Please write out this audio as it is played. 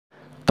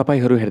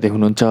तपाईहरु हेर्दै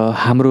हुनुहुन्छ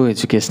हाम्रो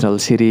educational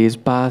series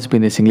pass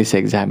business English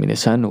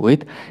examination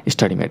with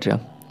study material.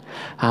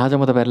 आज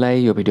म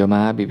तपाईहरुलाई यो भिडियोमा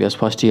बीबीएस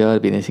फर्स्ट इयर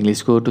बिजनेस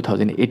इंग्लिशको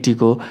 2080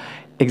 को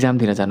एक्जाम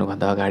दिन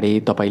जानुभन्दा अगाडि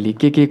तपाईले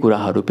के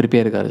कुराहरु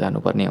प्रिपेयर गरेर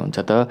जानुपर्ने हुन्छ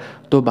त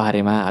त्यो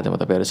बारेमा आज म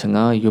तपाईहरुसँग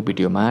यो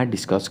भिडियोमा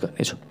डिस्कस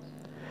गर्नेछु।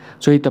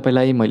 सो यदि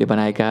तपाईलाई मैले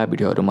बनाएका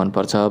भिडियोहरु मन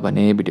पर्छ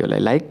भने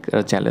भिडियोलाई लाइक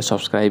र च्यानललाई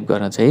सब्स्क्राइब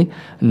गर्न चाहिँ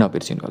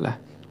नबिर्सिनु होला।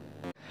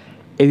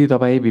 यदि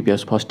तपाई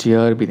BBS first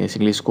year business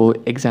इंग्लिशको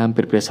exam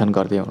preparation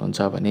गर्दै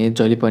हुनुहुन्छ भने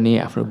जहिले पनि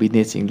आफ्नो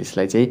बिजनेस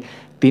इंग्लिशलाई चाहिँ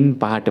 3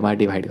 पार्टमा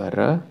डिभाइड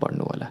गरेर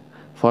पढ्नु होला।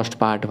 फर्स्ट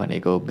पार्ट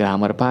भनेको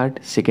ग्रामर पार्ट,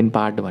 सेकेन्ड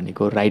पार्ट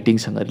भनेको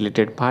राइटिङसँग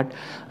रिलेटेड पार्ट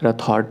र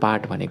थर्ड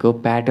पार्ट भनेको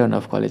pattern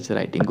of college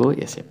राइटिङको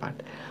essay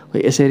part.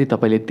 यसरी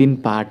तपाईले 3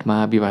 पार्टमा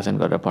विभाजन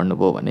गरेर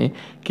पढ्नुभयो भने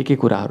के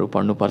कुराहरु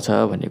पढ्नुपर्छ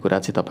भन्ने कुरा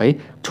चाहिँ तपाई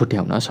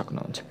छुट्याउन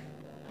सक्नुहुन्छ।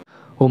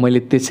 हो मैले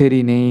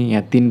त्यसरी नै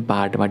यहाँ 3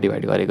 पार्टमा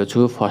डिभाइड गरेको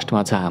छु।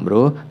 फर्स्टमा छ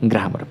हाम्रो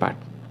ग्रामर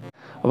पार्ट।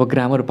 अब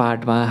ग्रामर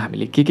पार्टमा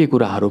हामीले के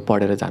कुराहरु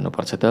पढेर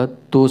जानुपर्छ त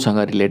त्योसँग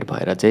रिलेट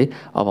भएर चाहिँ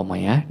अब म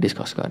यहाँ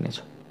डिस्कस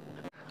गर्नेछु।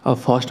 अब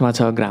फर्स्टमा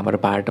छ ग्रामर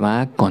पार्टमा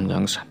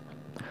कन्जंक्सन।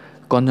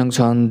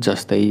 कन्जंक्सन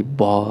जस्तै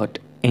but,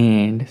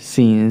 and,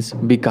 since,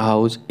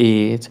 because,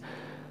 as,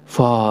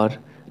 for,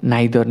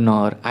 neither,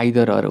 Nar,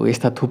 either, or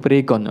यस्ता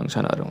थुप्रै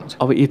कन्जंक्सनहरु हुन्छ।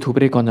 अब यी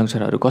थुप्रै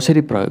कन्जंक्सनहरु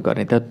कसरी प्रयोग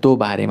गर्ने त त्यो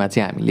बारेमा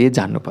चाहिँ हामीले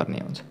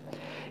जान्नुपर्ने हुन्छ।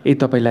 यदि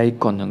तपाईलाई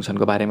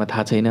कन्जंक्सनको बारेमा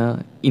थाहा छैन,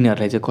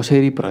 यिनीहरुलाई चाहिँ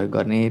कसरी प्रयोग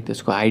गर्ने,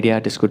 त्यसको आइडिया,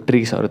 त्यसको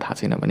ट्रिक्सहरु थाहा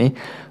छैन भने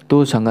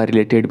त्योसँग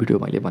रिलेटेड भिडियो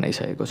मैले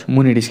बनाइसकेको छु।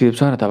 मुनि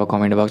डिस्क्रिप्सन अथवा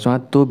कमेन्ट बक्समा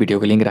त्यो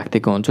भिडियोको लिंक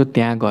राख्दिएको हुन्छु।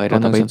 त्यहाँ गएर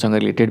कन्जंक्सनसँग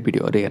रिलेटेड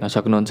भिडियोहरु हेर्न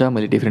सक्नुहुन्छ।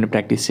 मैले डिफरेन्ट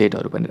प्र्याक्टिस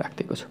सेटहरु पनि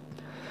राख्दिएको छु।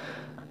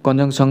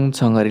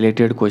 कन्जंक्सनसँग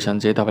रिलेटेड क्वेशन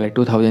चाहिँ तपाईलाई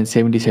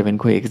 2077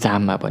 को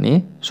एक्जाममा पनि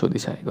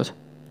सोधिसकेको छ।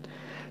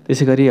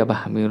 त्यसैगरी अब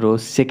हाम्रो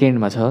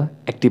सेकेन्डमा छ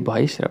एक्टिभ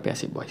भोइस र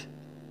प्यासिभ भोइस।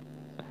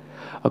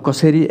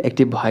 कसरी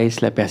एक्टिभ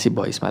भोइसलाई प्यासिभ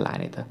भोइसमा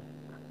लाने त,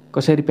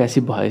 कसरी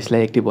प्यासिभ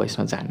भोइसलाई एक्टिभ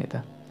भोइसमा जाने त,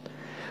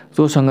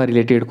 त्योसँग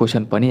रिलेटेड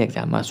क्वेशन पनि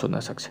एक्जाममा सोध्न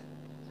सक्छ।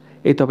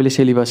 यदि तपाईले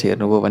सिलेबस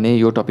हेर्नुभयो भने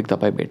यो टपिक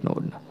तपाई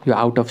भेट्नुहुन्न, यो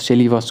आउट अफ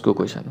सिलेबसको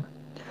क्वेशन हो।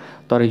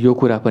 तर यो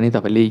कुरा पनि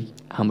तपाईले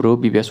हाम्रो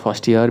बीबीएस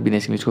फर्स्ट इयर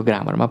बिजनेस इंग्लिशको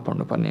ग्रामरमा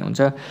पढ्नुपर्ने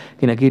हुन्छ,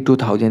 किनकि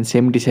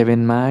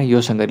 2077 मा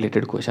योसँग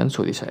रिलेटेड क्वेशन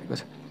सोधिसकेको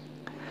छ।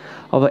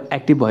 अब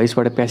एक्टिभ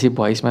भोइसबाट प्यासिभ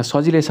भोइसमा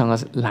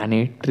सजिलैसँग लाने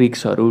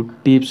ट्रिक्सहरु,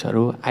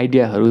 टिप्सहरु,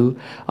 आइडियाहरु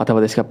अथवा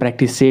त्यसका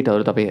प्र्याक्टिस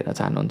सेटहरु तपाई हेर्न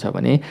चाहनुहुन्छ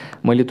भने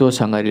मैले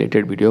त्योसँग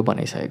रिलेटेड भिडियो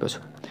बनाइसकेको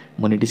छु।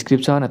 मुनि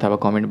डिस्क्रिप्सन अथवा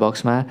कमेन्ट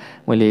बक्समा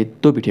मैले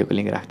त्यो भिडियोको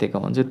लिंक राख्दिएको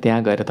हुन्छु। त्यहाँ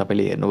गएर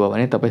तपाईले हेर्नुभयो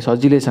भने तपाई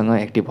सजिलैसँग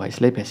एक्टिभ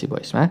भोइसलाई प्यासिभ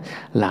भोइसमा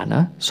लान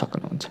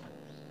सक्नुहुन्छ।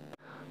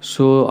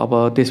 सो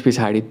अब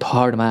त्यसपछि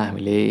थर्डमा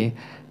हामीले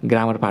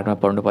ग्रामर पार्टमा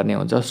पढ्नुपर्ने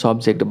हुन्छ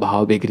सब्जेक्ट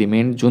भर्ब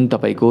एग्रीमेन्ट, जुन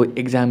तपाईको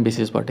एक्जाम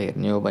बेसिसबाट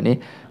हेर्ने हो भने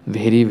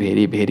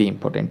भेरी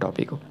इम्पोर्टेन्ट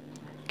टपिक हो।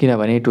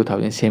 किनभने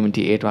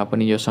 2078 मा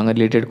पनि योसँग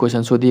रिलेटेड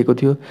क्वेशन सोधिएको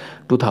थियो,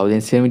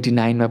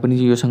 2079 मा पनि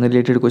योसँग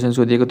रिलेटेड क्वेशन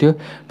सोधिएको थियो,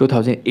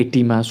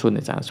 2080 मा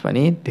सोध्ने चान्स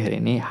पनि धेरै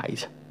नै हाई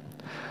छ।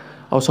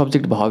 अब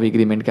सब्जेक्ट भर्ब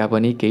एग्रीमेन्टका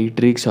पनि केही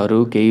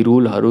ट्रिक्सहरु, केही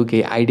रुलहरु,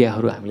 केही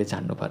आइडियाहरु हामीले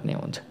जान्नुपर्ने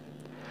हुन्छ।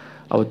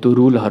 अब त्यो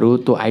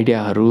रुलहरु, त्यो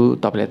आइडियाहरु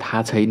तपाईलाई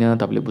थाहा छैन,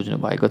 तपाईले बुझ्नु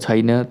भएको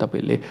छैन,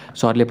 तपाईले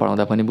सरले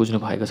पढाउँदा पनि बुझ्नु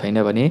भएको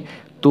छैन भने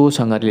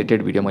त्योसँग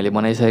रिलेटेड भिडियो मैले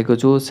बनाइसकेको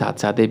छु।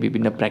 साथसाथै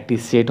विभिन्न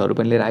प्र्याक्टिस सेटहरु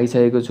पनि लिएर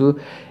आइसकेको छु।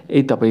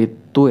 यदि तपाई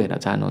त्यो हेर्न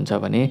चाहनुहुन्छ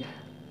भने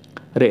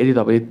र यदि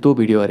तपाई त्यो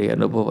भिडियोहरु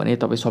हेर्नुभयो भने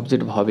तपाई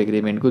सब्जेक्ट भर्ब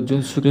एग्रीमेन्टको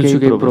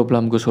जुनसुकै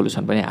प्रब्लमको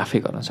सोलुसन पनि आफै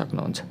गर्न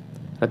सक्नुहुन्छ।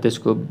 र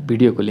त्यसको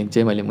भिडियोको लिंक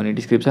चाहिँ मैले मुनि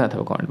डिस्क्रिप्सन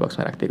अथवा कमेन्ट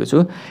बक्समा राख्दिएको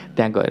छु।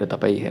 त्यहाँ गएर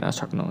तपाई हेर्न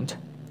सक्नुहुन्छ।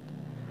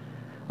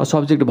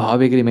 सब्जेक्ट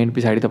भर्ब एग्रीमेन्ट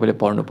पछाडि तपाईले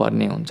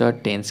पढ्नुपर्ने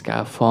हुन्छ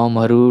टेन्सका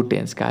फर्महरु,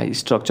 टेन्सका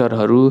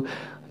स्ट्रक्चरहरु,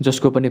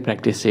 जसको पनि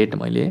प्र्याक्टिस सेट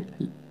मैले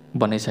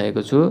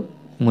बनाइसकेको छु।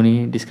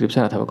 मुनि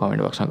डिस्क्रिप्सन अथवा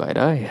कमेन्ट बक्समा गएर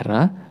हेर्न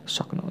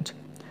सक्नुहुन्छ।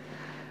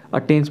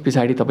 टेन्स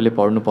पछाडि तपाईले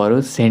पढ्नु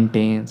पर्यो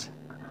सेन्टेन्स,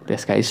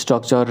 त्यसका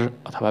स्ट्रक्चर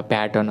अथवा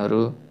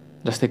प्याटर्नहरु।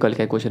 जस्तै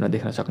कहिलेकाहीँ क्वेशनमा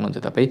देख्न सक्नुहुन्छ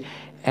तपाई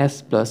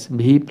एस प्लस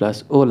भी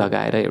प्लस ओ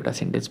लगाएर एउटा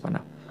सेन्टेन्स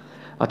बनाऊ,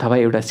 अथवा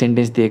एउटा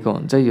सेन्टेन्स दिएको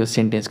हुन्छ, यो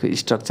सेन्टेन्सको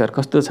स्ट्रक्चर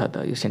कस्तो छ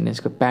त, यो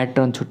सेन्टेन्सको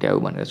प्याटर्न छुट्याऊ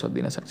भनेर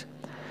सोधिन सक्छ।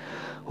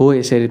 हो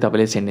यसरी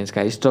तपाईले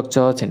सेन्टेन्सका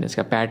स्ट्रक्चर,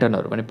 सेन्टेन्सका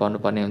प्याटर्नहरु पनि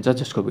पढ्नुपर्ने हुन्छ,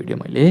 जसको भिडियो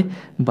मैले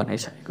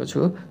बनाइसकेको छु।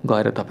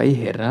 गएर तपाई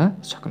हेर्न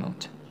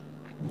सक्नुहुन्छ।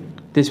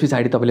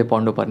 त्यसपछि तपाईले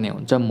पढ्नुपर्ने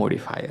हुन्छ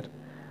मोडिफायर।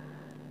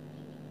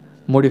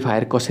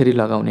 मोडिफायर कसरी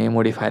लगाउने,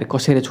 मोडिफायर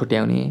कसरी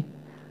छुट्याउने,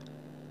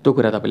 त्यो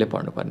कुरा तपाईले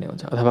पढ्नुपर्ने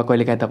हुन्छ। अथवा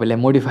कहिलेकाहीँ तपाईलाई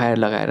मोडिफायर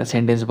लगाएर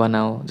सेन्टेन्स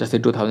बनाऊ, जस्तै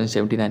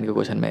 2079 को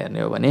क्वेशनमा हेर्ने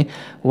हो भने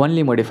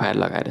ओन्ली मोडिफायर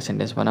लगाएर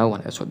सेन्टेन्स बनाऊ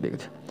भनेर सोधिएको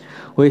थियो।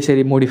 हो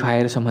यसरी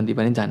मोडिफायर सम्बन्धी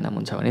पनि जान्न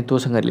मन छ भने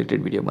त्योसँग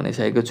रिलेटेड भिडियो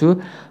बनाइसकेको छु,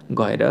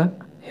 गएर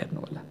हेर्नु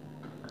होला।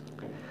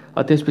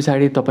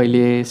 त्यसपछि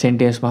तपाईले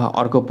सेन्टेन्समा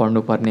अर्को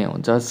पढ्नुपर्ने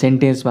हुन्छ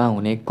सेन्टेन्समा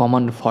हुने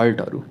कमन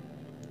फल्टहरु।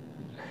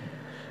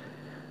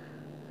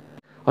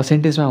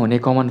 सेन्टेन्समा हुने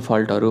कमन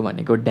फल्टहरु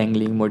भनेको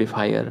ड्याङ्ग्लिङ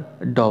मोडिफायर,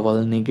 डबल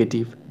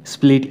नेगेटिभ,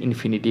 स्प्लिट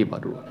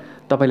इन्फिनिटिभहरु।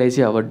 तपाईलाई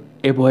चाहिँ अब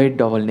एभोइड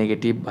डबल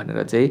नेगेटिभ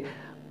भनेर चाहिँ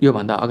यो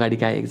भन्दा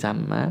अगाडिका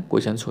एक्जाममा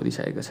क्वेशन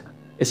सोधिसकेको छ।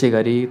 यसै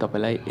गरी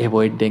तपाईँलाई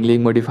एभोइड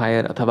डेङ्गलिङ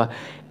मोडिफायर अथवा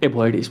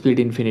एभोइड स्प्लिट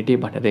इन्फिनिटी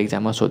भनेर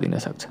एक्जाममा सोधिन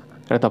सक्छ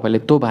र तपाईँले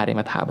त्यो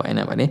बारेमा थाहा भएन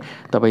भने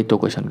तपाईँ त्यो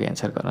क्वेसनको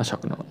एन्सर गर्न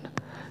सक्नुहुन्न।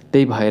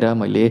 त्यही भएर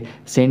मैले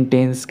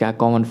सेन्टेन्सका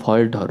कमन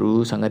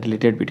फल्टहरूसँग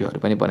रिलेटेड भिडियोहरू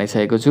पनि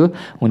बनाइसकेको छु।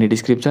 मुनि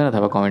डिस्क्रिप्सन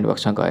अथवा कमेन्ट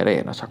बक्समा गएर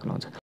हेर्न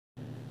सक्नुहुन्छ।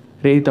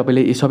 र यदि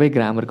तपाईँले यी सबै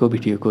ग्रामरको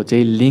भिडियोको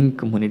चाहिँ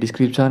लिङ्क मुनि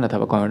डिस्क्रिप्सन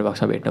अथवा कमेन्ट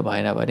बक्समा भेट्नु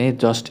भएन भने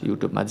जस्ट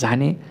युट्युबमा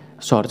जाने,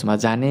 सर्चमा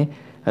जाने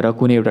र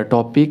कुनै एउटा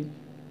टपिक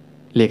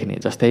लेख्ने,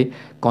 जस्तै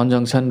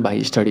कन्जङ्सन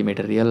बाई स्टडी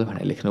मेटेरियल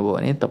भनेर लेख्नुभयो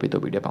भने तपाईँ त्यो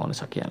भिडियो पाउन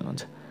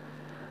सकिहाल्नुहुन्छ।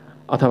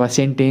 अथवा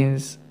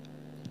सेन्टेन्स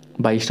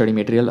बाई स्टडी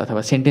मेटेरियल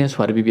अथवा sentence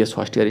for BBS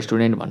first year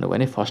student भन्नुभयो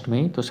भने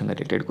फर्स्टमै त्योसँग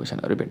रिलेटेड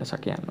क्वेसनहरू भेट्न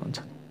सकिहाल्नुहुन्छ।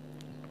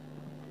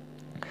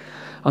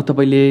 अब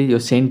तपाईँले यो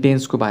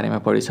सेन्टेन्सको बारेमा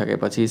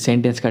पढिसकेपछि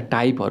सेन्टेन्सका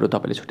टाइपहरू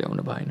तपाईँले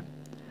छुट्याउनु भएन।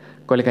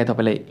 कहिलेकाहीँ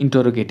तपाईँलाई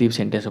इन्टरोगेटिभ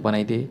सेन्टेन्स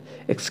बनाइदिए,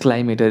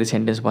 एक्सक्लाइमेटरी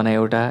सेन्टेन्स बना,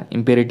 एउटा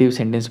इम्पेरेटिभ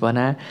सेन्टेन्स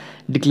बना,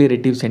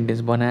 डिक्लेरेटिभ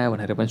सेन्टेन्स बना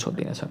भनेर पनि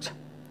सोधिन सक्छ।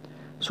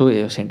 सो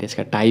यो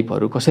सेन्टेन्सका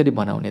टाइपहरू कसरी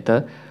बनाउने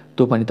त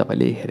त्यो पनि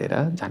तपाईँले हेरेर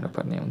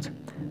जानुपर्ने हुन्छ।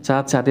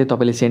 साथसाथै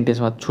तपाईँले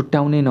सेन्टेन्समा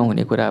छुट्याउनै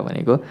नहुने कुरा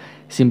भनेको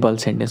सिम्पल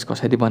सेन्टेन्स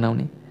कसरी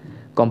बनाउने,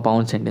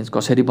 कम्पाउन्ड सेन्टेन्स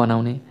कसरी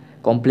बनाउने,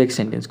 कम्प्लेक्स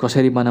सेन्टेन्स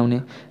कसरी बनाउने,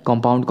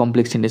 कम्पाउन्ड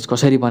कम्प्लेक्स सेन्टेन्स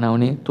कसरी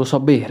बनाउने, त्यो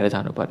सबै हेरेर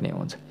जानुपर्ने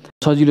हुन्छ।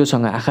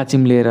 सजिलोसँग आँखा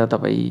चिम्लेर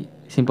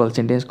तपाईँ simple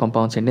sentence,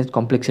 compound sentence,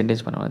 complex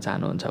sentence बनाउन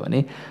चाहनुहुन्छ भने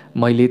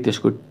मैले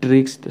त्यसको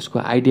ट्रिक्स, त्यसको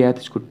आइडिया,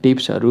 त्यसको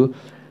टिप्सहरू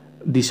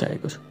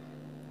दिइसकेको छु।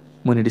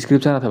 मुनि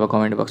डिस्क्रिप्सन अथवा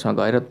कमेन्ट बक्समा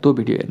गएर त्यो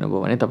भिडियो हेर्नुभयो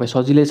भने तपाईँ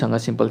सजिलैसँग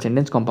simple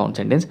sentence, compound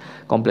sentence,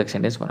 complex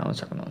sentence बनाउन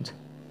सक्नुहुन्छ।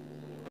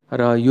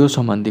 र यो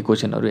सम्बन्धी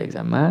क्वेसनहरू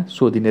एक्जाममा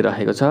सोधिने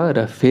रहेको छ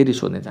र फेरि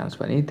सोध्ने चान्स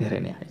पनि धेरै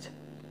नै आइछ।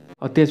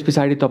 त्यस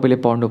पछाडि तपाईँले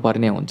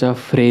पढ्नुपर्ने हुन्छ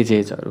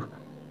फ्रेजेसहरू,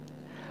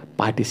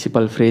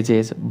 participle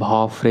phrases,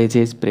 verb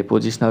phrases,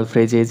 प्रेपोजिसनल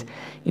phrases,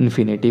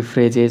 इन्फिनेटिभ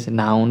phrases,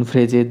 noun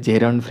phrases,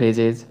 gerund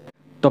phrases.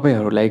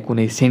 तपाईँहरूलाई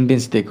कुनै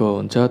सेन्टेन्स दिएको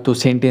हुन्छ, त्यो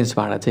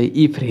सेन्टेन्सबाट चाहिँ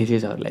यी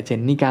फ्रेजेसहरूलाई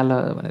चाहिँ निकाल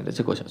भनेर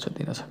चाहिँ क्वेसन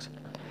सोधिन सक्छ।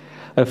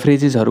 र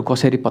फ्रेजेसहरू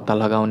कसरी पत्ता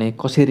लगाउने,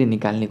 कसरी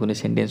निकाल्ने कुनै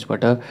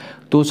सेन्टेन्सबाट,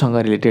 त्योसँग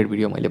रिलेटेड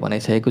भिडियो मैले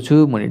बनाइसकेको छु।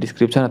 मुनि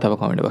डिस्क्रिप्सन अथवा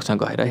कमेन्ट बक्समा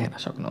गएर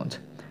हेर्न सक्नुहुन्छ।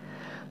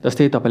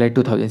 जस्तै तपाईँलाई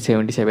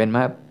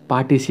 2077मा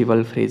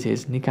पार्टिसिपल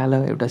फ्रेजेस निकाल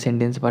एउटा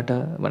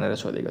सेन्टेन्सबाट भनेर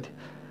सोधेको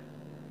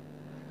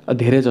थियो।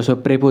 धेरै जसो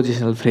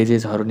प्रेपोजिसनल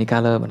फ्रेजेसहरू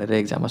निकाल भनेर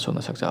एक्जाममा सोध्न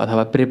सक्छ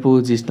अथवा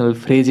प्रेपोजिसनल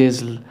फ्रेजेस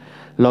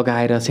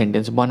लगाएर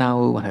सेन्टेन्स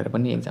बनाऊ भनेर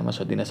पनि एक्जाममा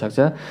सोधिन सक्छ।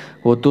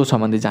 हो त्यो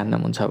सम्बन्धी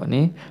जान्न मन छ भने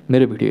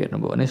मेरो भिडियो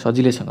हेर्नुभयो भने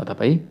सजिलैसँग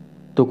तपाईँ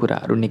त्यो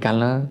कुराहरू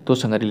निकाल्न,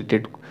 त्योसँग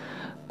रिलेटेड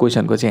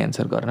क्वेसनको चाहिँ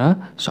एन्सर गर्न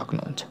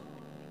सक्नुहुन्छ।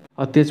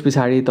 त्यस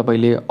पछाडि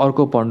तपाईँले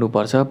अर्को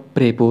पढ्नुपर्छ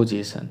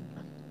प्रेपोजिसन।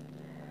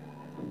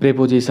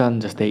 प्रेपोजिसन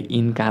जस्तै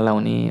इन कहाँ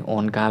लाउने,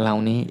 अन कहाँ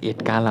लाउने,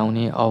 एट कहाँ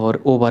लाउने,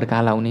 ओभर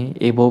कहाँ लाउने,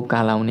 एबोभ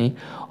कहाँ लाउने,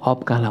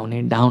 अप कहाँ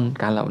लाउने, डाउन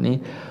कहाँ लाउने,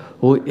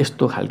 हो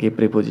यस्तो खालके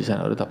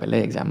प्रेपोजिसनहरू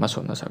तपाईँलाई एक्जाममा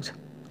सोध्न सक्छ।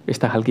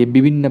 यस्ता खालके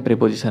विभिन्न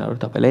प्रेपोजिसनहरू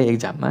तपाईँलाई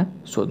एक्जाममा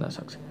सोध्न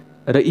सक्छ।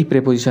 र यी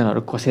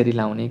प्रेपोजिसनहरू कसरी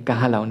लाउने,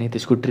 कहाँ लाउने,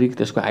 त्यसको ट्रिक,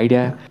 त्यसको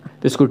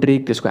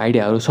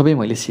आइडियाहरू सबै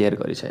मैले सेयर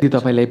गरिसकेँ। यदि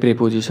तपाईँलाई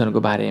प्रेपोजिसनको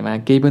बारेमा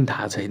केही पनि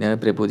थाहा छैन,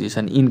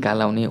 प्रेपोजिसन इन कहाँ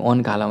लाउने,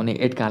 अन कहाँ लाउने,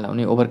 एट कहाँ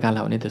लाउने, ओभर कहाँ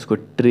लाउने, त्यसको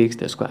ट्रिक्स,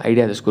 त्यसको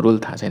आइडिया, त्यसको रुल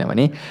थाहा छैन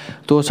भने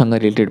त्योसँग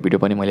रिलेटेड भिडियो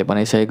पनि मैले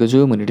बनाइसकेको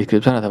छु। मुनि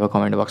डिस्क्रिप्सन अथवा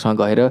कमेन्ट बक्समा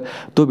गएर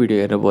त्यो भिडियो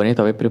हेर्नुभयो भने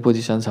तपाईँ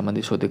प्रेपोजिसन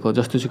सम्बन्धी सोधेको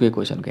जस्तोसुकै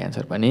क्वेसनको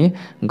एन्सर पनि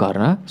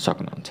गर्न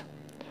सक्नुहुन्छ।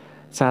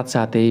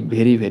 साथसाथै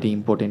भेरी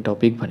इम्पोर्टेन्ट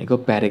टपिक भनेको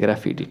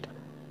प्याराग्राफ एडिट,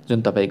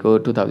 जुन तपाईँको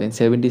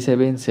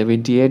 2077,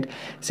 78,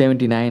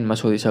 79मा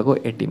सोधिसक्यो,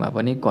 80मा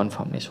पनि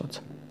कन्फर्म नै सोध्छ।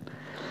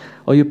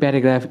 यो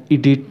प्याराग्राफ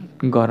एडिट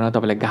गर्न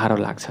तपाईँलाई गाह्रो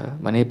लाग्छ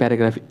भने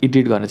प्याराग्राफ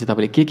एडिट गर्न चाहिँ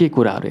तपाईँले के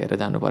कुराहरू हेरेर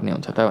जानुपर्ने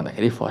हुन्छ त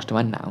भन्दाखेरि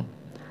फर्स्टमा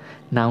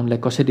नाउनलाई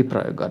कसरी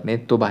प्रयोग गर्ने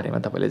त्यो बारेमा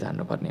तपाईँले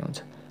जान्नुपर्ने हुन्छ।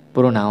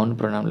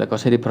 प्रोनाउनलाई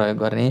कसरी प्रयोग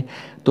गर्ने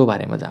त्यो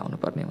बारेमा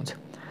जान्नुपर्ने हुन्छ।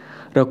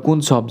 र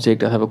कुन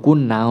सब्जेक्ट अथवा कुन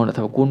नाउन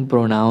अथवा कुन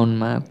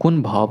प्रोनाउनमा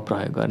कुन भर्ब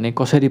प्रयोग गर्ने,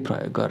 कसरी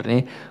प्रयोग गर्ने,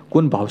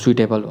 कुन भर्ब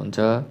सुइटेबल हुन्छ,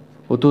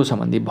 हो त्यो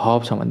सम्बन्धी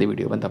भर्ब सम्बन्धी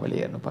भिडियो पनि तपाईँले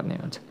हेर्नुपर्ने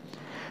हुन्छ।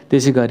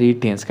 त्यसै गरी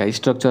टेन्सका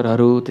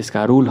स्ट्रक्चरहरू,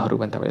 त्यसका रुलहरू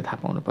पनि तपाईँले थाहा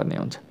पाउनुपर्ने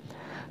हुन्छ।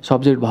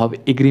 सब्जेक्ट भर्ब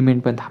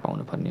एग्रिमेन्ट पनि थाहा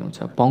पाउनुपर्ने हुन्छ।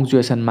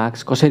 पङ्क्चुएसन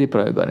मार्क्स कसरी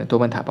प्रयोग गर्ने त्यो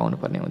पनि थाहा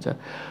पाउनुपर्ने हुन्छ।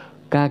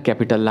 कहाँ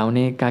क्यापिटल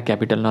लाउने, कहाँ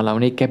क्यापिटल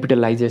नलाउने,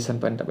 क्यापिटलाइजेसन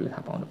पनि तपाईँले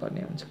थाहा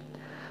पाउनुपर्ने हुन्छ।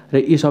 र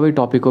यी सबै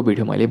टपिकको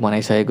भिडियो मैले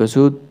बनाइसकेको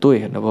छु। त्यो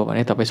हेर्नुभयो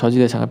भने तपाईँ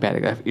सजिलैसँग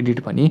प्याराग्राफ एडिट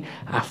पनि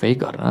आफै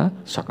गर्न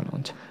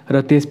सक्नुहुन्छ। र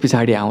त्यस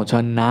पछाडि आउँछ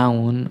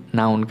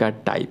नाउनका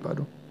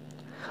टाइपहरू,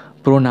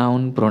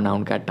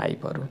 प्रोनाउनका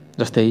टाइपहरू।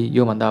 जस्तै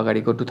योभन्दा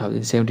अगाडिको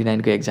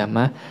 2079को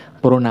एक्जाममा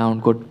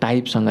प्रोनाउनको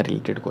टाइपसँग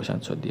रिलेटेड क्वेसन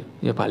सोधियो।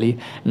 योपालि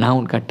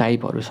नाउनका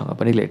टाइपहरूसँग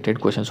पनि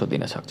रिलेटेड क्वेसन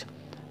सोधिन सक्छ।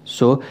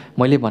 सो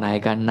मैले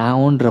बनाएका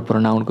नाउन र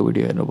प्रोनाउनको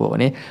भिडियो हेर्नुभयो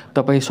भने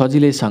तपाईँ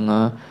सजिलैसँग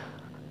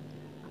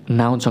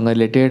नाउनसँग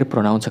रिलेटेड,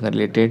 प्रोनाउनसँग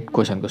रिलेटेड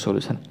क्वेसनको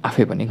सोल्युसन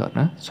आफै पनि गर्न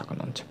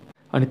सक्नुहुन्छ।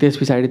 अनि त्यस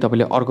पछाडि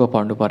तपाईँले अर्को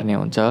पढ्नुपर्ने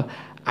हुन्छ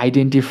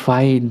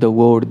identify the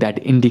word that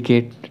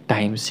indicate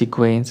time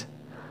sequence,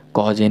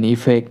 cause and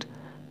effect,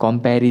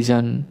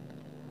 comparison,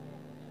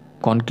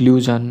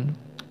 conclusion,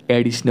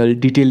 additional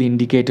detail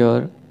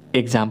indicator,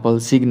 example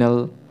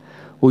signal,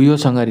 हो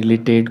योसँग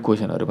रिलेटेड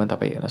क्वेसनहरू पनि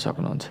तपाईँ हेर्न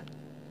सक्नुहुन्छ।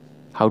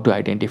 How to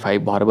identify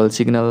verbal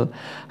signal,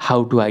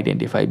 how to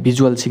identify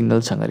visual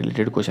सिग्नलसँग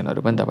related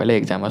क्वेसनहरू पनि तपाईँलाई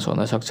एक्जाममा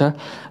सोध्न सक्छ।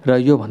 र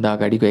योभन्दा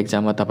अगाडिको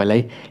एक्जाममा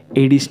तपाईँलाई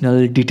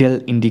एडिसनल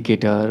डिटेल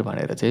इन्डिकेटर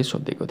भनेर चाहिँ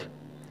सोधिएको थियो।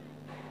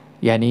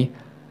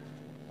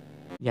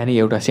 यानी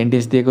एउटा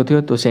सेन्टेन्स दिएको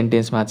थियो, त्यो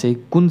सेन्टेन्समा चाहिँ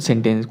कुन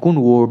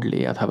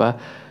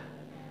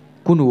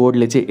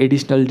वर्डले चाहिँ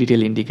एडिसनल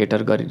डिटेल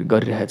इन्डिकेटर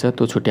गरिरहेछ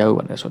त्यो छुट्याऊ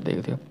भनेर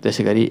सोधिएको थियो।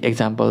 त्यसै गरी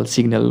example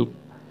signal,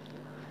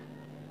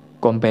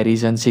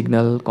 comparison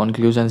signal,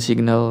 conclusion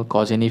signal,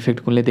 cause and effect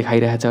कुनले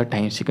देखाइरहेछ,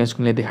 टाइम सिक्वेन्स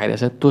कुनले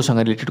देखाइरहेछ, त्योसँग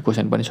रिलेटेड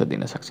क्वेसन पनि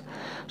सोधिन सक्छ।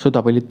 सो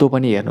तपाईँले त्यो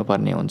पनि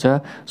हेर्नुपर्ने हुन्छ।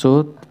 सो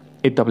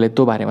यदि तपाईँलाई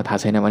त्यो बारेमा थाहा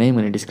छैन भने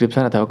मैले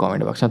डिस्क्रिप्सन अथवा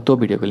कमेन्ट बक्समा त्यो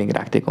भिडियोको लिङ्क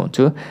राखिदिएको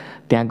हुन्छु,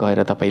 त्यहाँ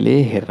गएर तपाईँले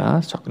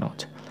हेर्न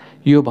सक्नुहुन्छ।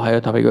 यो भयो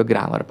तपाईँको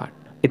ग्रामर पार्ट।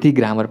 यति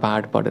ग्रामर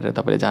पार्ट पढेर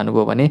तपाईँले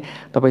जानुभयो भने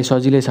तपाईँ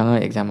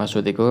सजिलैसँग एक्जाममा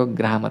सोधेको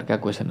ग्रामरका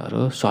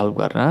क्वेसनहरू सल्भ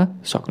गर्न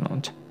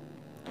सक्नुहुन्छ।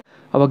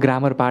 अब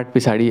ग्रामर पार्ट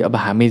पछाडि अब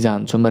हामी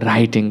जान्छौँ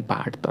राइटिङ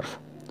पार्टतर्फ।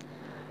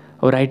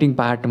 अब राइटिङ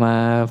पार्टमा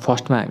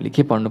फर्स्टमा हामीले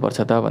के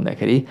पढ्नुपर्छ त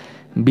भन्दाखेरि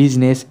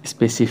बिजनेस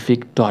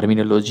स्पेसिफिक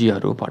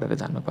टर्मिनोलोजीहरू पढेर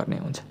जानुपर्ने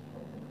हुन्छ।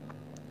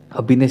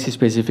 अब बिजनेस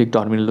स्पेसिफिक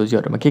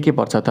टर्मिनोलोजीहरूमा के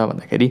पर्छ त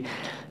भन्दाखेरि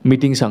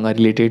मिटिङसँग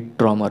रिलेटेड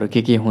टर्महरू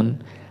के हुन्,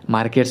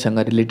 मार्केटसँग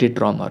रिलेटेड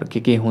टर्महरू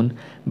के हुन्,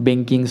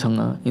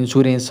 ब्याङ्किङसँग,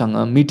 इन्सुरेन्ससँग,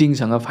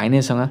 मिटिङसँग,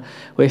 फाइनेन्ससँग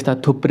हो यस्ता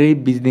थुप्रै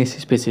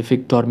बिजनेस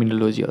स्पेसिफिक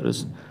टर्मिनोलोजीहरू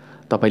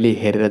तपाईँले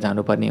हेरेर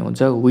जानुपर्ने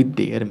हुन्छ विथ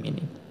देयर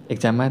मिनिङ।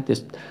 एक्जाममा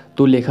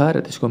त्यो लेख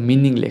र त्यसको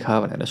मिनिङ लेख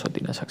भनेर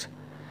सोधिन सक्छ।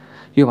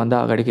 योभन्दा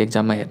अगाडिको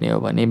एक्जाममा हेर्ने हो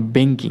भने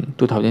ब्याङ्किङ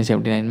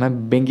 2079मा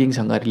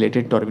ब्याङ्किङसँग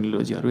रिलेटेड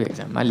टर्मिनोलोजीहरू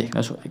एक्जाममा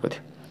लेख्न सोधेको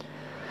थियो।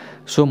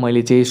 सो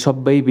मैले चाहिँ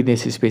सबै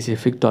business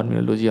specific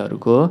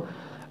टर्मिनोलोजीहरूको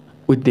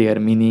with their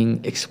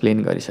meaning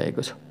explain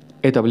गरिसकेको छु।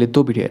 यदि तपाईँले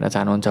त्यो भिडियो हेर्न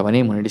चाहनुहुन्छ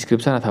भने मैले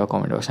डिस्क्रिप्सन अथवा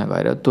कमेन्ट बक्समा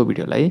गएर त्यो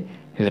भिडियोलाई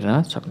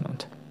हेर्न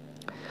सक्नुहुन्छ।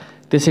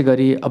 त्यसै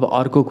गरी अब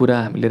अर्को कुरा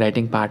हामीले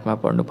राइटिङ पार्टमा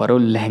पढ्नु पर्यो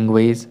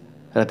ल्याङ्ग्वेज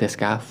र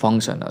त्यसका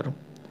फङ्सनहरू।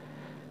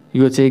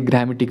 यो चाहिँ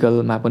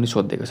ग्रामेटिकलमा पनि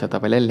सोधिएको छ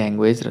तपाईँलाई,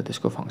 ल्याङ्ग्वेज र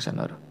त्यसको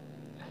फङ्सनहरू।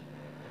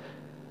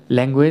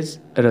 ल्याङ्ग्वेज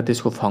र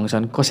त्यसको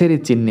फङ्सन कसरी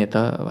चिन्ने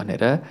त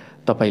भनेर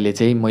तपाईँले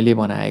चाहिँ मैले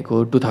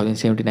बनाएको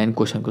 2079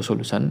 क्वेसनको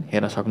सोल्युसन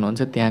हेर्न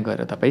सक्नुहुन्छ। त्यहाँ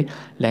गएर तपाईँ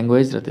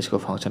ल्याङ्ग्वेज र त्यसको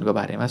फङ्सनको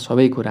बारेमा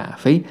सबै कुरा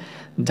आफै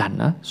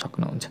जान्न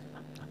सक्नुहुन्छ।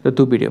 र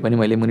त्यो भिडियो पनि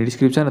मैले मुनि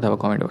डिस्क्रिप्सन अथवा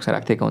कमेन्ट बक्समा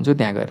राखिदिएको हुन्छु,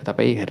 त्यहाँ गएर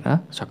तपाईँ हेर्न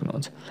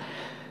सक्नुहुन्छ।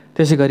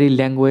 त्यसै गरी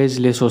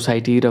ल्याङ्ग्वेजले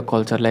सोसाइटी र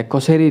कल्चरलाई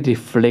कसरी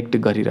रिफ्लेक्ट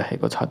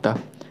गरिरहेको छ त,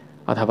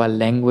 अथवा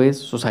ल्याङ्ग्वेज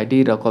सोसाइटी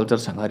र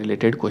कल्चरसँग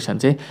रिलेटेड क्वेसन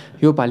चाहिँ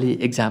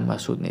योपालि एक्जाममा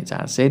सोध्ने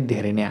चान्स चाहिँ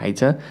धेरै नै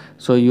आइछ।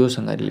 सो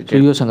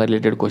योसँग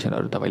रिलेटेड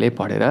क्वेसनहरू तपाईँले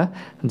पढेर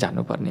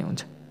जानुपर्ने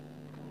हुन्छ।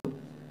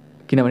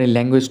 किनभने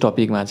ल्याङ्ग्वेज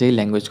टपिकमा चाहिँ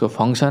ल्याङ्ग्वेजको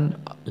फङ्सन,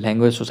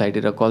 ल्याङ्ग्वेज सोसाइटी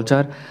र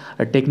कल्चर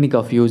र technique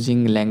of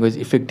using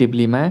language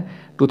इफेक्टिभलीमा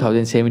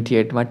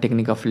 2078मा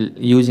technique of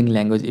using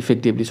language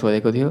effectively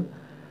सोधेको थियो।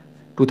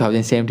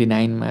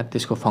 2079मा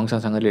त्यसको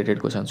फङ्सनसँग रिलेटेड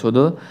क्वेसन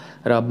सोधो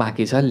र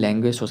बाँकी छ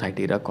ल्याङ्ग्वेज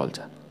सोसाइटी र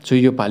कल्चर। सो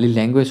यो पालि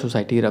ल्याङ्ग्वेज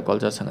सोसाइटी र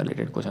कल्चरसँग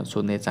रिलेटेड क्वेसन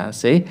सोध्ने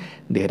चान्स चाहिँ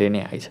धेरै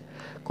नै आइछ।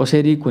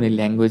 कसरी कुनै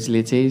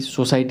ल्याङ्ग्वेजले चाहिँ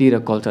सोसाइटी र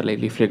कल्चरलाई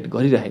रिफ्लेक्ट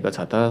गरिरहेको छ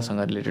त सँग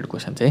रिलेटेड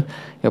क्वेसन चाहिँ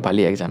यो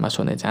पालि एक्जाममा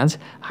सोध्ने चान्स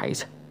हाई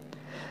छ।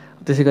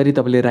 त्यसै गरी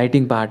तपाईँले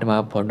राइटिङ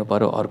पार्टमा पढ्नु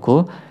पर्यो अर्को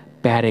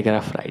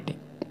प्याराग्राफ राइटिङ।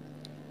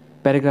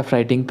 प्याराग्राफ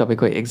राइटिङ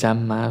तपाईँको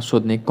एक्जाममा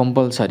सोध्ने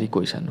कम्पलसरी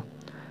क्वेसन हो।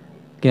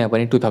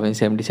 किनभने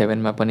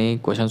 2077मा पनि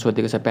क्वेसन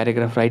सोधेको छ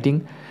प्याराग्राफ राइटिङ,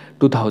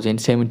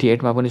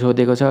 2078मा पनि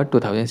सोधेको छ,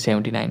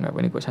 2079मा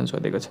पनि क्वेसन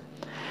सोधेको छ।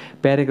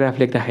 प्याराग्राफ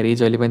लेख्दाखेरि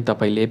जहिले पनि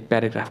तपाईँले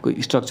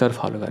प्याराग्राफको स्ट्रक्चर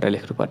फलो गरेर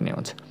लेख्नुपर्ने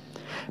हुन्छ।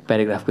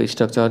 प्याराग्राफको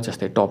स्ट्रक्चर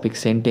जस्तै टपिक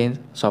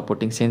सेन्टेन्स,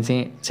 सपोर्टिङ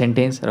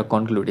सेन्टेन्स र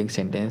कन्क्लुडिङ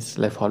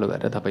सेन्टेन्सलाई फलो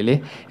गरेर तपाईँले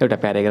एउटा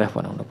प्याराग्राफ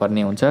बनाउनु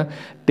पर्ने हुन्छ।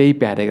 त्यही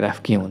प्याराग्राफ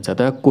के हुन्छ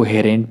त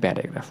कोहेरेन्ट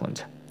प्याराग्राफ हुन्छ।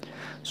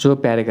 सो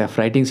प्याराग्राफ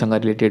राइटिङसँग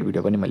रिलेटेड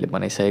भिडियो पनि मैले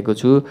बनाइसकेको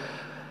छु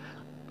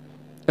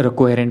र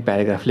कोहेरेन्ट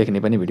प्याराग्राफ लेख्ने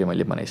पनि भिडियो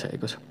मैले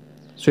बनाइसकेको छु।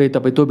 सो यदि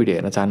तपाईँ त्यो भिडियो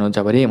हेर्न चाहनुहुन्छ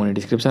भने मैले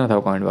डिस्क्रिप्सन अथवा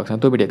कमेन्ट बक्समा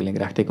त्यो भिडियोको लिङ्क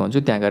राखिदिएको हुन्छु,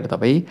 त्यहाँ गएर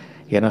तपाईँ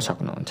हेर्न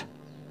सक्नुहुन्छ।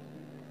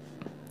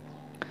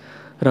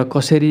 र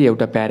कसरी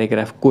एउटा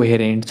प्याराग्राफ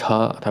कोहेरेन्ट छ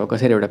अथवा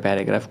कसरी एउटा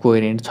प्याराग्राफ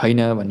कोहेरेन्ट छैन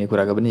भन्ने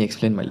कुराको पनि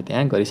एक्सप्लेन मैले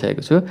त्यहाँ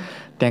गरिसकेको छु,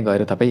 त्यहाँ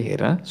गएर तपाईँ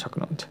हेर्न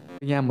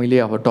सक्नुहुन्छ। यहाँ मैले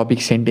अब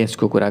टपिक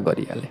सेन्टेन्सको कुरा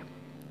गरिहालेँ।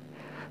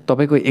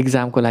 तपाईँको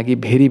एक्जामको लागि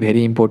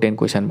भेरी इम्पोर्टेन्ट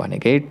क्वेसन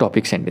भनेकै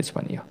टपिक सेन्टेन्स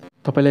पनि हो।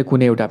 तपाईँलाई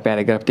कुनै एउटा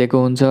प्याराग्राफ दिएको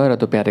हुन्छ र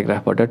त्यो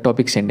प्याराग्राफबाट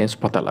टपिक सेन्टेन्स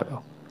पत्ता लगाऊ,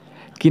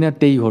 किन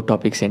त्यही हो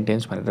टपिक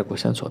सेन्टेन्स भनेर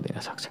क्वेसन सोधिन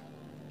सक्छ।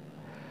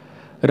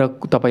 र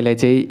तपाईँलाई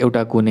चाहिँ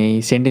एउटा कुनै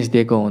सेन्टेन्स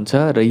दिएको हुन्छ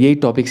र यही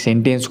टपिक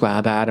सेन्टेन्सको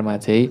आधारमा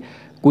चाहिँ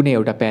कुनै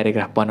एउटा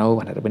प्याराग्राफ बनाऊ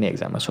भनेर पनि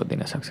एक्जाममा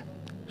सोधिन सक्छ।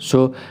 सो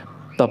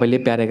तपाईँले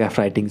प्याराग्राफ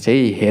राइटिङ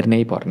चाहिँ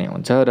हेर्नै पर्ने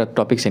हुन्छ र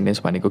टपिक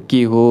सेन्टेन्स भनेको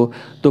के हो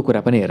त्यो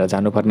कुरा पनि हेरेर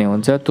जानुपर्ने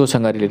हुन्छ।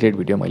 त्योसँग रिलेटेड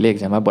भिडियो मैले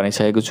एक्जाममा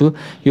बनाइसकेको छु।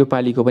 यो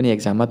पालिको पनि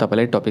एक्जाममा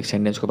तपाईँलाई टपिक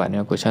सेन्टेन्सको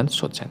बारेमा क्वेसन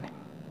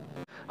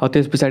सोध्छन्।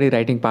 त्यस पछाडि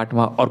राइटिङ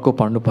पार्टमा अर्को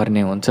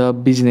पढ्नुपर्ने हुन्छ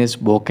बिजनेस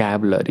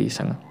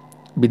भोक्याबुलरीसँग।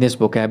 बिजनेस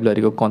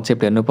भोक्याबुलरीको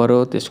कन्सेप्ट हेर्नु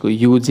पर्यो, त्यसको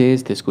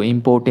युजेस, त्यसको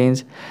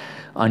इम्पोर्टेन्स,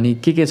 अनि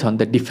के छन्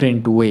त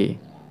different way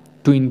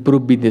to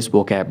improve business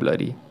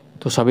भोक्याबुलरी,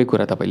 त्यो सबै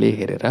कुरा तपाईँले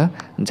हेरेर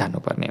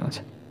जानुपर्ने हुन्छ।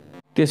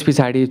 त्यस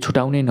पछाडि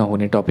छुटाउनै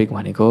नहुने टपिक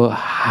भनेको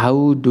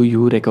how do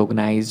you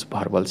recognise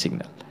verbal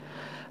signal,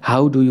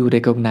 how do you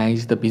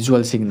recognise the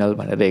visual signal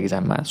भनेर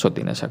एक्जाममा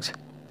सोधिन सक्छ।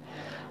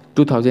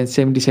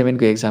 2077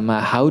 को एक्जाममा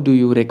how do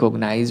you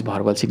recognise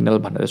verbal signal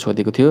भनेर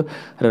सोधेको थियो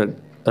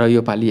र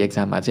यो पालि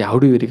एक्जाममा चाहिँ how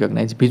do you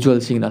recognise visual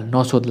signal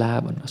नसोध्ला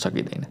भन्न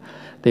सकिँदैन।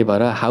 त्यही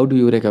भएर how do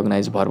you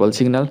recognise verbal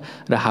signal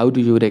र how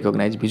do you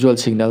recognise visual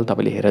signal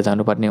तपाईँले हेरेर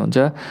जानुपर्ने हुन्छ,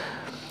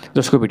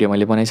 जसको भिडियो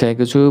मैले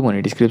बनाइसकेको छु।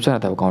 मुनि डिस्क्रिप्सन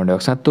अथवा कमेन्ट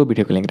बक्समा त्यो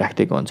भिडियोको लिङ्क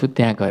राखिदिएको हुन्छु,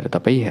 त्यहाँ गएर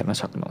तपाईँ हेर्न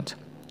सक्नुहुन्छ।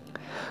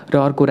 र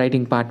अर्को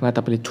राइटिङ पार्टमा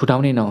तपाईँले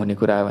छुटाउनै नहुने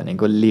कुरा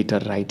भनेको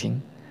letter writing,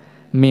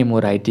 memo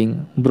writing,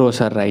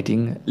 brochure writing,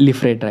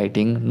 leaflet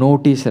writing,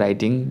 notice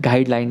writing,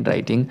 guideline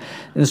writing,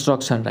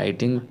 instruction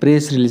writing,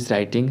 press release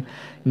writing,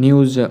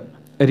 news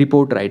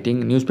report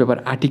writing, news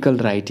paper article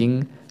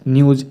writing,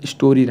 news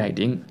story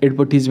writing,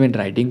 advertisement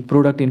writing,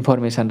 product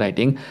information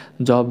writing,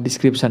 जब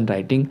description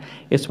writing.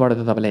 यसबाट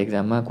त तपाईँलाई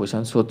एक्जाममा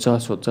question सोध्छ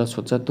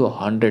त्यो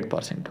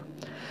 100% हो।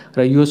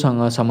 र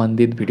योसँग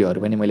सम्बन्धित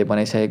भिडियोहरू पनि मैले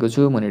बनाइसकेको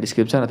छु, मुनि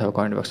डिस्क्रिप्सन अथवा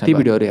कमेन्ट बक्समा ती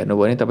भिडियोहरू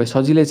हेर्नुभयो भने तपाईँ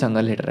सजिलैसँग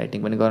लेटर राइटिङ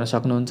पनि गर्न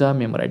सक्नुहुन्छ,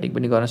 मेमो राइटिङ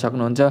पनि गर्न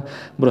सक्नुहुन्छ,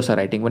 ब्रोसर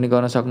राइटिङ पनि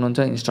गर्न सक्नुहुन्छ,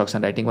 इन्स्ट्रक्सन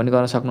राइटिङ पनि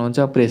गर्न सक्नुहुन्छ,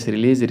 press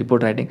release,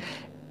 report writing,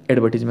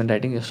 advertisement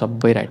writing, यो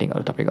सबै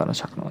राइटिङहरू तपाईँ गर्न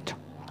सक्नुहुन्छ।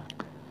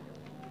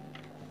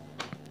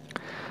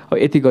 अब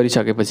यति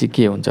गरिसकेपछि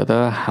के हुन्छ त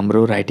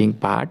हाम्रो राइटिङ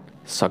पार्ट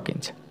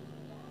सकिन्छ।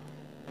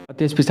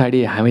 त्यस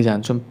पछाडि हामी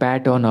जान्छौँ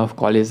प्याटर्न अफ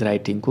कलेज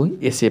राइटिङको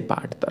एसे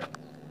पार्टतर्फ।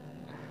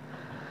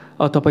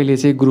 अब तपाईँले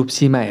चाहिँ ग्रुप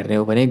सीमा हेर्ने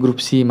हो भने ग्रुप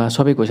सीमा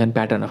सबै क्वेसन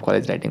प्याटर्न अफ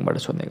कलेज राइटिङबाट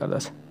सोध्ने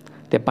गर्दछ।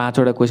 त्यहाँ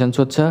 5वटा क्वेसन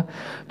सोध्छ,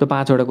 त्यो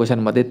 5वटा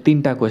क्वेसनमध्ये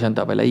 3टा क्वेसन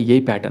तपाईँलाई यही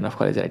प्याटर्न अफ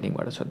कलेज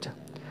राइटिङबाट सोध्छ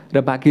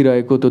र बाँकी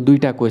रहेको त्यो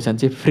 2टा क्वेसन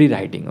चाहिँ फ्री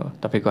राइटिङ हो।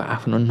 तपाईँको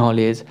आफ्नो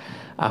नलेज,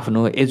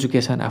 आफ्नो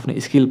एजुकेसन, आफ्नो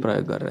स्किल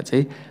प्रयोग गरेर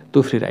चाहिँ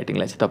त्यो फ्री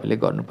राइटिङलाई चाहिँ तपाईँले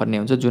गर्नुपर्ने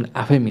हुन्छ, जुन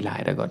आफै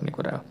मिलाएर गर्ने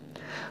कुरा हो।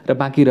 र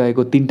बाँकी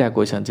रहेको 3टा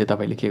क्वेसन चाहिँ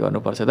तपाईँले के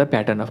गर्नुपर्छ त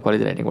प्याटर्न अफ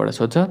कलेज राइटिङबाट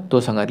सोध्छ,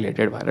 त्योसँग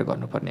रिलेटेड भएर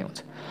गर्नुपर्ने हुन्छ।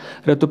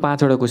 र त्यो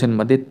 5वटा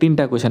क्वेसनमध्ये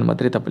 3टा क्वेसन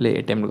मात्रै तपाईँले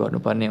एटेम्प्ट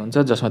गर्नुपर्ने हुन्छ,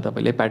 जसमा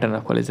तपाईँले प्याटर्न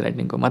अफ कलेज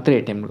राइटिङको मात्रै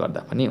एटेम्प्ट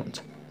गर्दा पनि हुन्छ।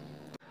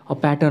 अब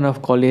प्याटर्न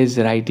अफ कलेज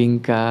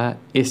राइटिङका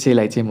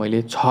एसेलाई चाहिँ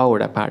मैले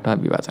 6वटा पार्टमा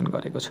विभाजन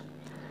गरेको छु।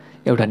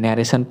 एउटा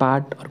न्यारेसन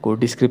पार्ट, अर्को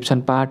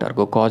डिस्क्रिप्सन पार्ट,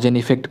 अर्को कज एन्ड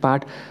इफेक्ट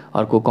पार्ट,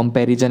 अर्को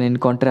कम्पेरिजन एन्ड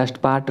कन्ट्रास्ट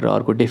पार्ट र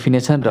अर्को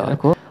डेफिनेसन र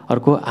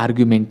अर्को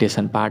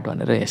आर्गुमेन्टेसन पार्ट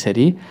भनेर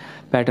यसरी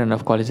प्याटर्न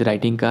अफ कलेज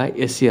राइटिङका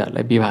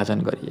एसेहरूलाई विभाजन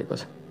गरिएको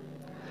छ।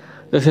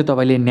 जस्तै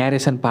तपाईँले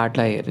न्यारेसन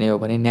पार्टलाई हेर्ने हो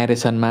भने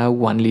न्यारेसनमा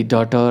वानली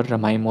डटर र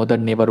माई मदर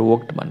नेभर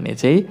वर्कड भन्ने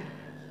चाहिँ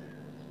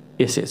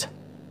एसे छ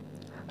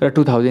र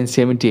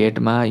 2078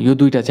 मा यो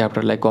 2टा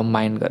च्याप्टरलाई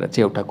कम्बाइन गरेर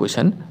चाहिँ एउटा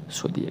क्वेसन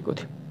सोधिएको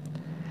थियो।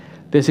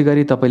 त्यसै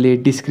गरी तपाईँले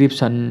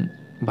डिस्क्रिप्सन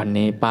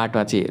भन्ने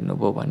पार्टमा चाहिँ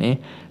हेर्नुभयो भने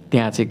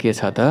त्यहाँ चाहिँ के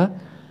छ त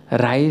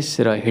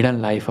राइस र हिडन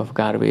लाइफ अफ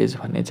गार्बेज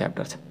भन्ने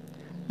च्याप्टर छ,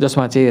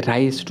 जसमा चाहिँ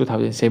राइस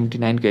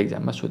 2079 को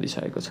एक्जाममा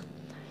सोधिसकेको छ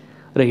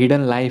र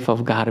हिडन लाइफ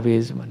अफ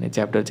गार्बेज भन्ने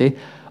च्याप्टर चाहिँ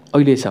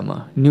अहिलेसम्म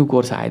न्यू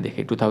कोर्स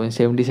आएदेखि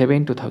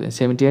 2077,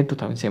 2078,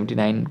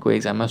 2079 को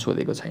एक्जाममा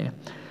सोधेको छैन।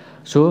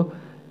 सो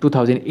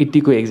 2080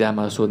 को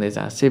एक्जाममा सोध्ने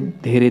चान्स चाहिँ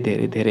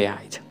धेरै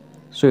आएछ।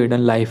 सो हिडन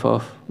लाइफ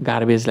अफ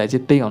गार्बेजलाई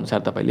चाहिँ त्यही अनुसार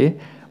तपाईँले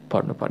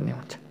पढ्नुपर्ने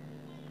हुन्छ।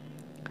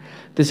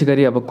 त्यसै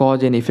गरी अब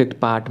कज एन्ड इफेक्ट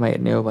पार्टमा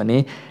हेर्ने हो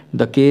भने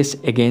the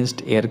case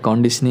against air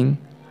conditioning,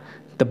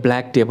 the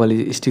black table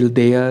is still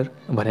there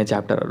भन्ने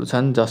च्याप्टरहरू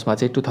छन्, जसमा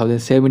चाहिँ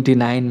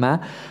 2079 मा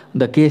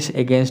the case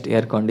against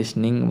air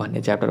conditioning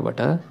भन्ने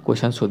च्याप्टरबाट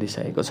क्वेसन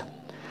सोधिसकेको छ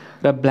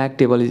र black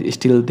table is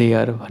still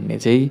there भन्ने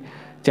चाहिँ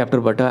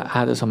च्याप्टरबाट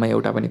आजसम्म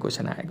एउटा पनि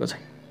क्वेसन आएको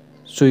छैन।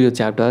 सो यो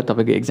च्याप्टर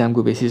तपाईँको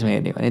एक्जामको बेसिसमा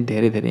हेर्ने भने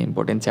धेरै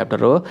इम्पोर्टेन्ट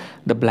च्याप्टर हो,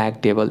 the black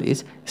table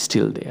is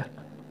still there.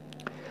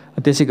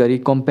 त्यसै गरी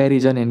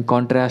कम्पेरिजन एन्ड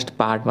कन्ट्रास्ट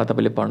पार्टमा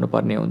तपाईँले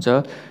पढ्नुपर्ने हुन्छ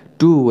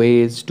to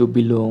ways to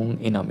belong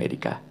in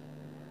America,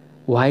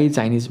 why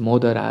Chinese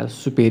mother are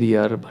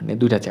superior भन्ने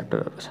 2टा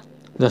च्याप्टरहरू छ,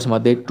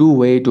 जसमध्ये to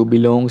way to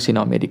belongs in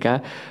America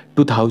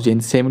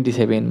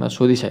 2077 मा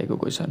सोधिसकेको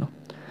क्वेसन हो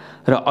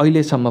र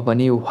अहिलेसम्म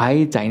पनि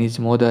why Chinese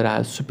mother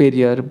are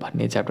superior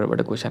भन्ने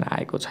च्याप्टरबाट क्वेसन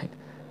आएको छैन।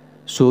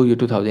 सो यो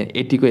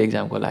 2080 को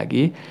एक्जामको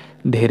लागि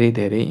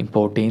धेरै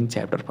इम्पोर्टेन्ट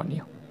च्याप्टर पनि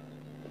हो।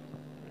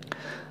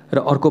 र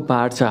अर्को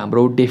पार्ट छ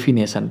हाम्रो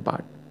डेफिनेसन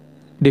पार्ट।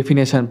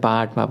 डेफिनेसन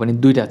पार्टमा पनि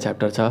 2टा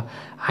च्याप्टर छ,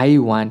 आई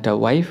वान्ट अ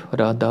वाइफ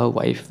र द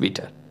वाइफ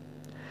बिटर,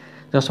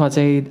 जसमा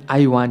चाहिँ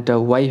आई वान्ट अ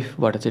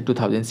वाइफबाट चाहिँ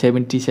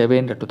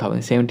 2077 र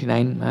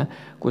 2079 मा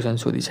क्वेसन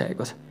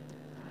सोधिसकेको छ।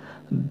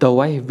 द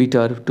वाइफ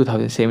बिटर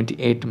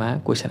 2078 मा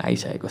क्वेसन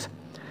आइसकेको छ।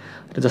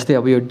 र जस्तै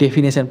अब यो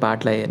डेफिनेसन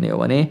पार्टलाई हेर्ने हो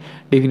भने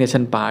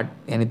डेफिनेसन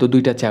पार्ट यानि त्यो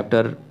 2टा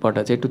च्याप्टरबाट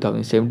चाहिँ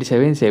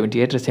 2077,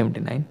 78 र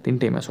 79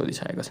 तिनटैमा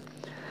सोधिसकेको छ।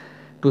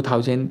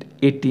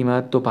 2080 मा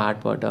त्यो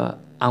पार्टबाट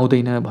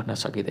आउँदैन भन्न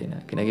सकिँदैन,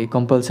 किनकि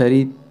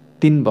कम्पलसरी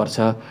 3 वर्ष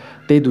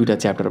त्यही 2टा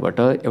च्याप्टरबाट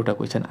एउटा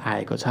क्वेसन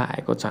आएको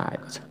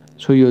छ।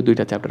 सो यो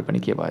 2टा च्याप्टर पनि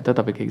के भयो त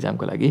तपाईँको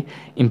एक्जामको लागि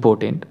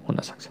इम्पोर्टेन्ट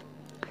हुनसक्छ।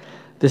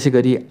 त्यसै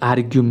गरी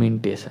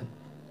आर्गुमेन्टेसन,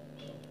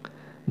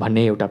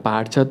 भन्ने एउटा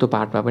पार्ट छ। त्यो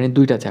पार्टमा पनि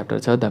 2टा च्याप्टर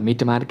छ, द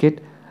मिट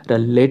मार्केट र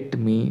लेट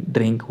मी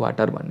ड्रिङ्क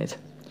वाटर भन्ने छ।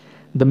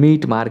 द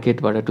मिट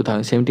मार्केटबाट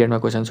 2078मा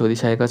क्वेसन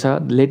सोधिसकेको छ,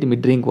 लेट मी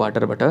ड्रिङ्क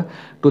वाटरबाट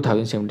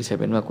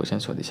 2077मा क्वेसन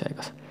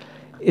सोधिसकेको छ।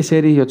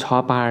 यसरी यो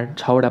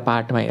 6वटा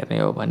पार्टमा हेर्ने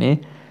हो भने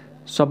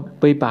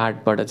सबै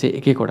पार्टबाट चाहिँ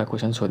एक एकवटा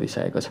क्वेसन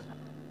सोधिसकेको छ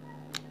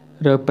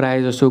र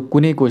प्रायः जसो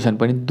कुनै क्वेसन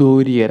पनि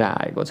दोहोरिएर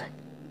आएको छ।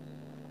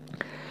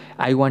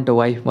 आई वान्ट अ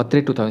वाइफ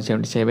मात्रै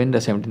 2077 र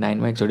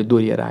 79मा एकचोटि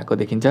दोहोरिएर आएको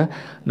देखिन्छ,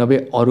 नभए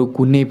अरू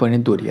कुनै पनि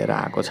दोहोरिएर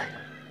आएको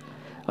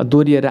छैन।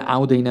 दोहोरिएर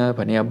आउँदैन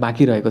भने अब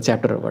बाँकी रहेको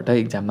च्याप्टरबाट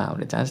इक्जाममा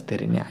आउने चान्स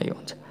धेरै नै हाई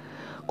हुन्छ।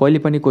 कहिले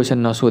पनि क्वेसन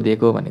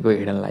नसोधेको भनेको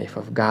hidden life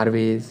of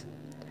garbage,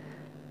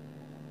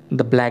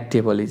 the black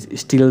table is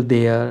still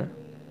there,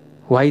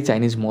 why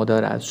Chinese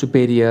mother are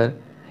superior,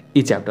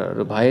 यी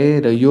च्याप्टरहरू भए।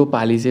 र यो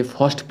पालि चाहिँ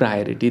फर्स्ट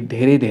प्रायोरिटी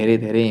धेरै धेरै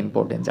धेरै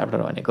इम्पोर्टेन्ट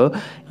च्याप्टर भनेको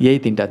यही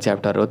 3टा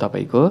च्याप्टर हो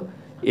तपाईँको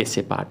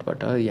एसे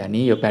पार्टबाट,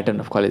 यानि यो प्याटर्न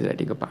अफ कलेज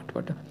राइटिङको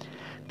पार्टबाट।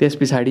 त्यस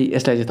पछाडि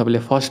यसलाई चाहिँ तपाईँले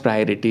फर्स्ट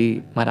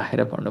प्रायोरिटीमा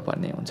राखेर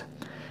पढ्नुपर्ने हुन्छ।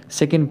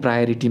 सेकेन्ड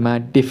प्रायोरिटीमा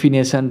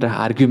डेफिनेसन र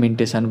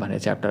आर्गुमेन्टेसन भन्ने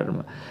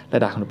च्याप्टरलाई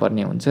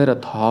राख्नुपर्ने हुन्छ र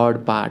थर्ड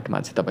पार्टमा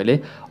चाहिँ तपाईँले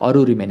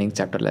अरू रिमेनिङ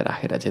च्याप्टरलाई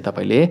राखेर चाहिँ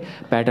तपाईँले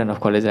pattern of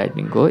college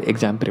राइटिङको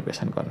exam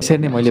preparation गर्नु। यसरी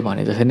नै मैले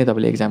भने जसरी नै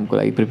तपाईँले एक्जामको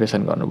लागि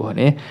प्रिपरेसन गर्नुभयो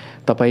भने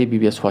तपाईँ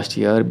BBS फर्स्ट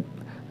इयर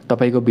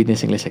तपाईँको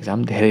बिजनेस इङ्ग्लिस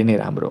एक्जाम धेरै नै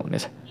राम्रो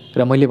हुनेछ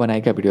र मैले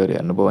बनाएका भिडियोहरू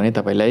हेर्नुभयो भने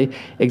तपाईँलाई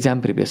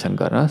एक्जाम प्रिपरेसन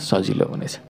गर्न सजिलो हुनेछ।